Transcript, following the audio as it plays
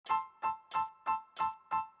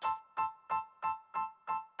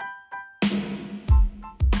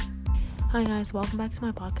Hi guys, welcome back to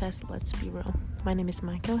my podcast, Let's Be Real. My name is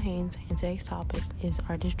Michael Haynes, and today's topic is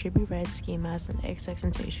artists Trippie Redd, Ski Mask, and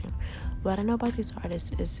xxxtentacion. What I know about these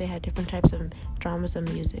artists is they have different types of genres of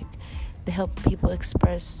music. They help people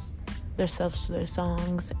express themselves to their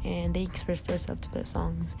songs, and they express themselves to their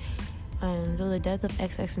songs. And though the death of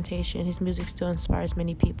xxxtentacion, his music still inspires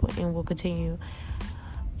many people and will continue.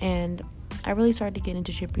 And I really started to get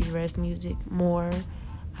into Trippie Redd's music more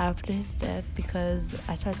after his death because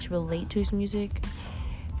I started to relate to his music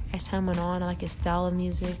as time went on. I like his style of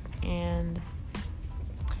music, and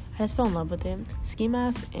I just fell in love with him. Ski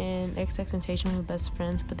Mask and xxxtentacion were best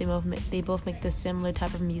friends, but they both make this similar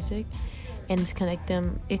type of music, and it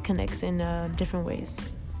connects in different ways.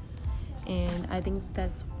 And I think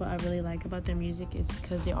that's what I really like about their music, is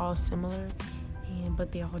because they're all similar,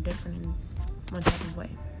 but they're all different in one type of way.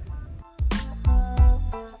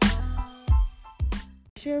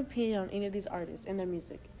 What's your opinion on any of these artists and their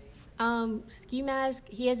music? Ski Mask,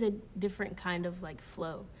 he has a different kind of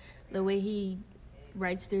flow. The way he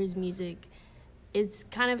writes through his music, it's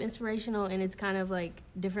kind of inspirational, and it's kind of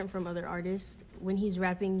different from other artists. When he's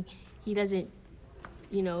rapping, he doesn't,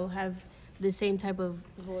 have the same type of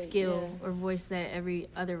skill or voice that every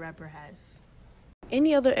other rapper has.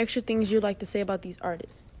 Any other extra things you'd like to say about these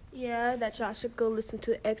artists? Yeah, that y'all should go listen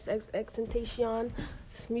to xxxtentacion's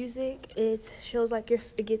music. It shows it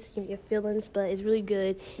gets your feelings, but it's really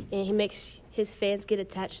good, and he makes his fans get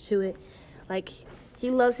attached to it.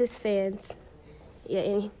 He loves his fans,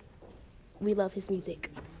 and we love his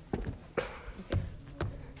music.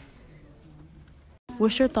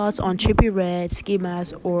 What's your thoughts on Trippie Redd, Ski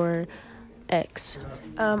Mask, or X?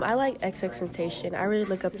 I like xxxtentacion. I really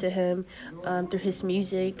look up to him through his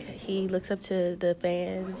music. He looks up to the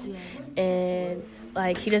fans, and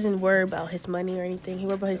he doesn't worry about his money or anything. He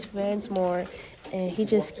worries about his fans more, and he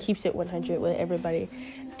just keeps it 100 with everybody.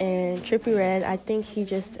 And Trippie Redd, I think he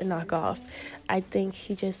just a knockoff. I think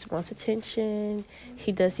he just wants attention.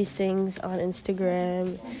 He does these things on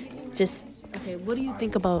Instagram. Okay, what do you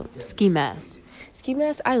think about Ski Mask? Ski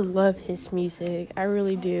Mask, I love his music. I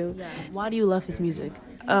really do. Yeah. Why do you love his music?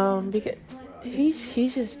 Because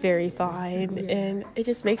he's just very fine, and it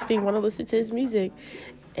just makes me want to listen to his music.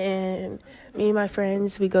 And me and my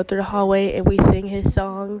friends, we go through the hallway and we sing his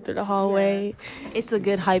song through the hallway. Yeah. It's a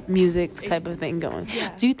good hype music type of thing going.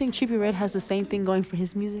 Yeah. Do you think Trippie Redd has the same thing going for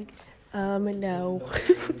his music? No.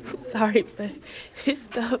 Sorry, but his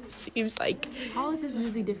stuff seems like... How is his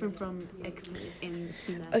music different from X and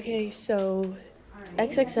Ski Mask? Okay, so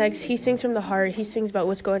XXX, he sings from the heart. He sings about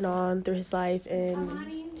what's going on through his life, and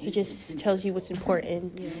he just tells you what's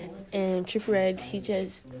important. Yeah. And Trippie Redd,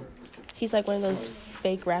 he's like one of those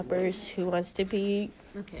fake rappers who wants to be...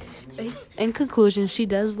 Okay. In conclusion, she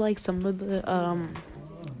does like some of the...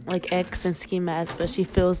 X and Ski Mask, but she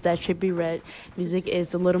feels that Trippie Redd music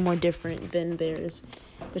is a little more different than theirs,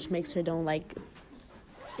 which makes her don't like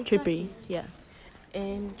Trippie. Yeah.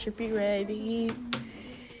 And Trippie Redd,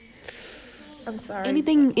 I'm sorry.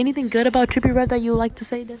 Anything good about Trippie Redd that you would like to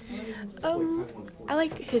say, Destiny? I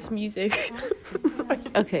like his music.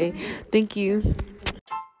 Okay, thank you.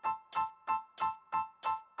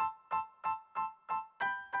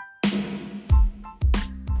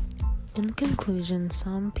 In conclusion,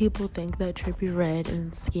 some people think that Trippie Redd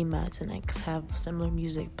and Ski Mask and X have similar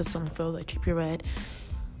music, but some feel that Trippie Redd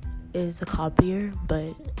is a copier,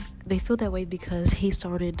 but they feel that way because he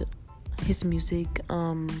started his music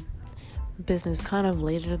business kind of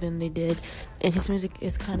later than they did, and his music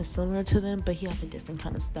is kind of similar to them, but he has a different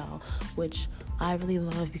kind of style, which I really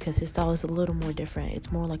love because his style is a little more different.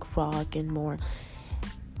 It's more like rock and more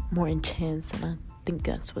intense, and I think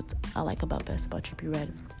that's what I like best about Trippie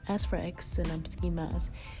Redd. As for X and Ski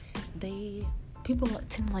Mask, people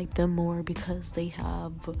tend to like them more because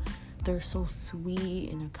they're so sweet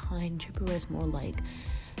and they're kind. Trippie Redd's more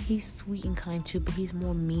he's sweet and kind too, but he's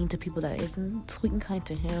more mean to people that isn't sweet and kind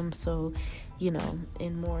to him. So, in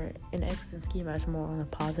X and Ski Mask more on the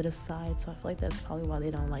positive side. So I feel like that's probably why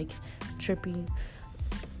they don't like Trippie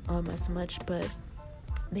as much. But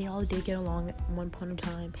they all did get along at one point in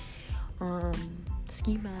time.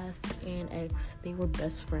 Ski Mask and X, they were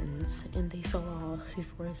best friends, and they fell off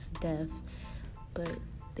before his death, but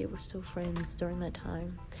they were still friends during that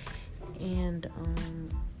time. And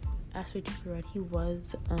as for Trippie Redd, he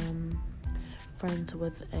was friends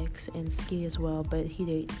with X and Ski as well, but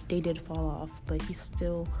they did fall off, but he's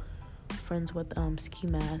still friends with Ski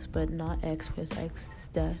Mask, but not X because X's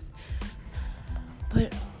death.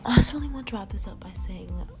 But I just really want to wrap this up by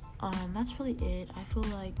saying that's really it. I feel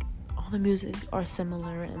like all the music are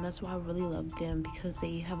similar, and that's why I really love them, because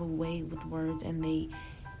they have a way with words, and they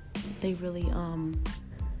really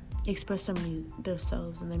express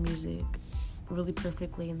themselves and their music really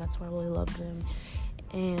perfectly, and that's why I really love them.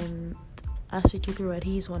 And as for Trippie Redd,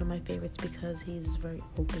 he's one of my favorites because he's very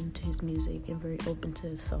open to his music and very open to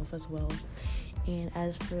himself as well. And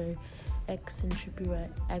as for X and Trippie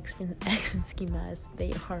Redd, X and Ski Mask,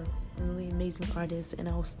 they are really amazing artists, and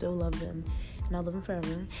I will still love them, and I'll love them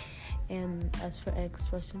forever. And as for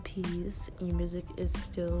X, rest in peace. Your music is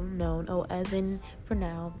still known. Oh, as in for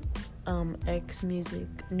now, X music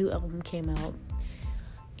new album came out,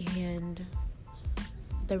 and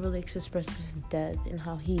that really expresses his death and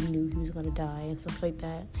how he knew he was gonna die and stuff like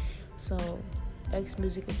that. So X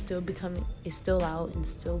music is still out and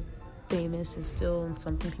still famous and still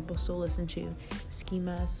something people still listen to. Ski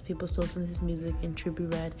Mask, people still listen to his music, and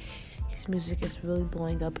Trippie Redd, his music is really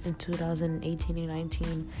blowing up in 2018 and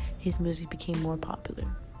 19. His music became more popular.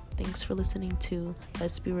 Thanks for listening to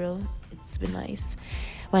Let's Be Real. It's been nice.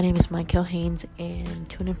 My name is Michael Haynes, and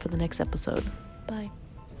tune in for the next episode. Bye.